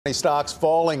Stocks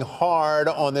falling hard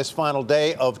on this final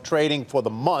day of trading for the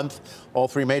month. All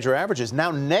three major averages now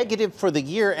negative for the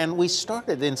year, and we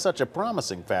started in such a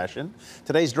promising fashion.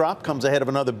 Today's drop comes ahead of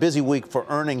another busy week for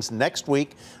earnings next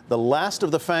week. The last of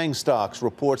the FANG stocks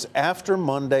reports after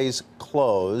Monday's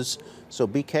close. So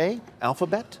BK,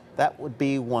 Alphabet, that would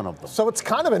be one of them. So it's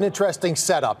kind of an interesting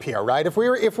setup here, right? If we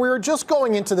were just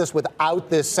going into this without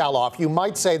this sell-off, you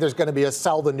might say there's going to be a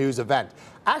sell the news event.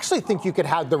 I actually think you could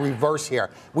have the reverse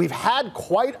here. We've had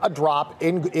quite a drop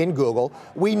in Google.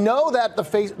 We know that that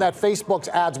Facebook's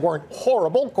ads weren't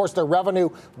horrible. Of course, their revenue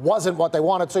wasn't what they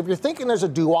wanted. So if you're thinking there's a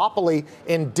duopoly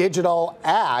in digital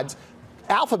ads,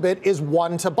 Alphabet is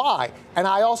one to buy. And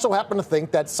I also happen to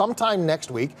think that sometime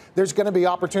next week, there's going to be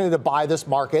opportunity to buy this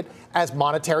market as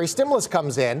monetary stimulus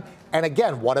comes in. And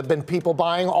again, what have been people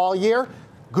buying all year?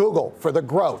 Google for the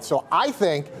growth. So I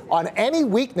think on any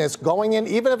weakness going in,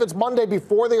 even if it's Monday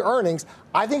before the earnings,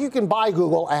 I think you can buy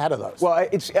Google ahead of those. Well,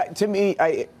 it's to me,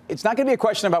 it's not going to be a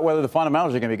question about whether the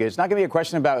fundamentals are going to be good. It's not going to be a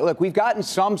question about, look, we've gotten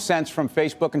some sense from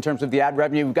Facebook in terms of the ad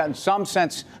revenue. We've gotten some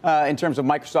sense in terms of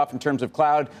Microsoft, in terms of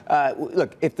cloud.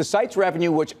 Look, if the site's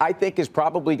revenue, which I think is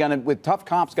probably going to, with tough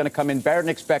comps, going to come in better than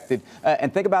expected,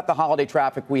 and think about the holiday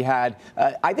traffic we had,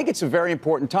 I think it's a very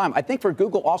important time. I think for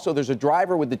Google also, there's a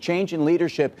driver with the change in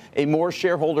leadership. A more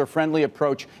shareholder-friendly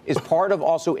approach is part of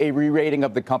also a re-rating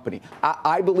of the company.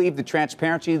 I believe the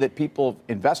transparency that people,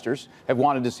 investors, have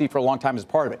wanted to see for a long time is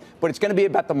part of it. But it's going to be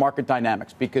about the market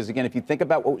dynamics because, again, if you think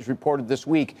about what was reported this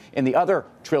week in the other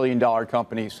trillion-dollar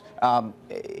companies,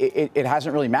 it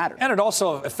hasn't really mattered. And it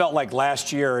also felt like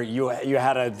last year you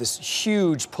had this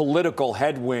huge political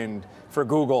headwind for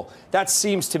Google. That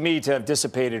seems to me to have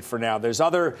dissipated for now. There's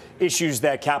other issues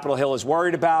that Capitol Hill is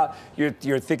worried about.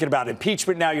 You're thinking about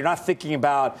impeachment now. You're not thinking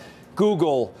about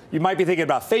Google. You might be thinking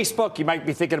about Facebook. You might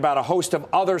be thinking about a host of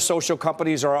other social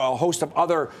companies or a host of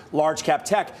other large cap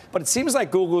tech. But it seems like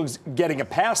Google is getting a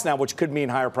pass now, which could mean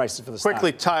higher prices for the stock.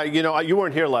 Quickly, Ty, you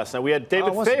weren't here last night. We had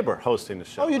David Faber hosting the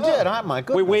show. Oh, you did? Oh, my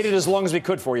goodness. We waited as long as we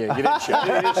could for you. You didn't show.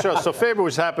 You didn't show. So Faber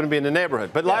was happened to be in the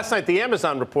neighborhood. But last night, the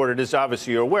Amazon reported, as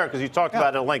obviously you're aware, because you talked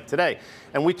about it at length today.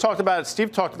 And we talked about it.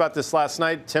 Steve talked about this last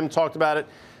night. Tim talked about it.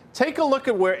 Take a look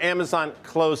at where Amazon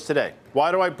closed today.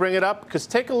 Why do I bring it up? Because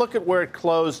take a look at where it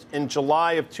closed in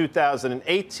July of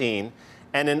 2018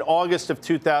 and in August of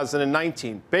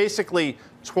 2019. Basically,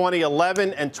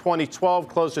 2011 and 2012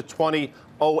 closed at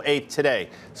 2008 today.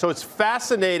 So it's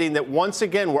fascinating that once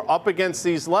again, we're up against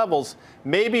these levels,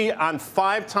 maybe on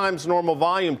 5 times normal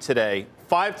volume today,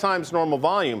 5 times normal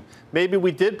volume, maybe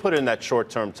we did put in that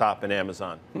short-term top in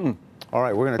Amazon. All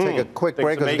right, we're going to take a quick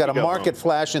break because we've got a market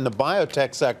flash in the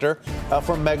biotech sector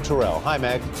from Meg Terrell. Hi,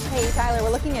 Meg. Hey, Tyler.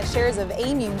 We're looking at shares of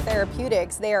Aimmune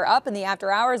Therapeutics. They are up in the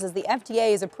after hours as the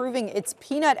FDA is approving its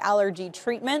peanut allergy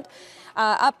treatment.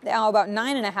 Up now about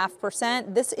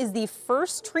 9.5%. This is the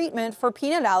first treatment for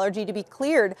peanut allergy to be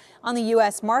cleared on the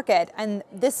U.S. market. And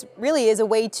this really is a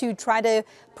way to try to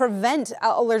prevent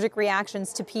allergic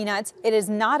reactions to peanuts. It is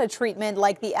not a treatment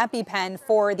like the EpiPen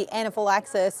for the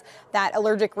anaphylaxis, that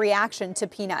allergic reaction to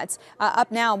peanuts.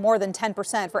 Up now more than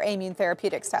 10% for Aimmune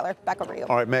Therapeutics. Tyler, back over to you.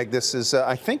 All right, Meg, this is,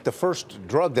 I think, the first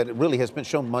drug that really has been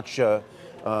shown much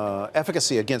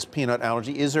efficacy against peanut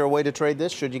allergy. Is there a way to trade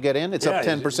this? Should you get in? It's up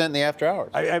 10% in the after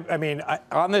hours. I mean,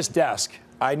 on this desk,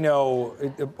 I know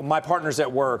my partners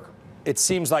at work, it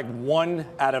seems like 1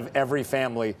 out of every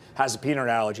family has a peanut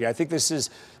allergy. I think this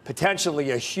is potentially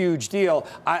a huge deal.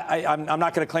 I'm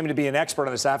not going to claim to be an expert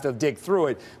on this. I have to dig through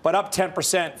it. But up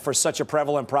 10% for such a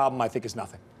prevalent problem, I think, is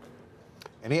nothing.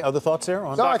 Any other thoughts there?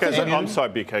 On I'm sorry,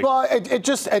 BK. Well,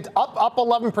 it's up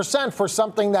 11% for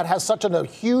something that has such a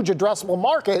huge addressable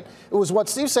market. It was what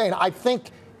Steve's saying. I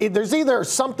think there's either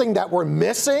something that we're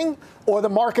missing or the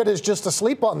market is just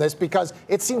asleep on this because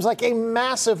it seems like a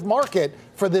massive market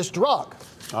for this drug.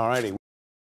 All righty.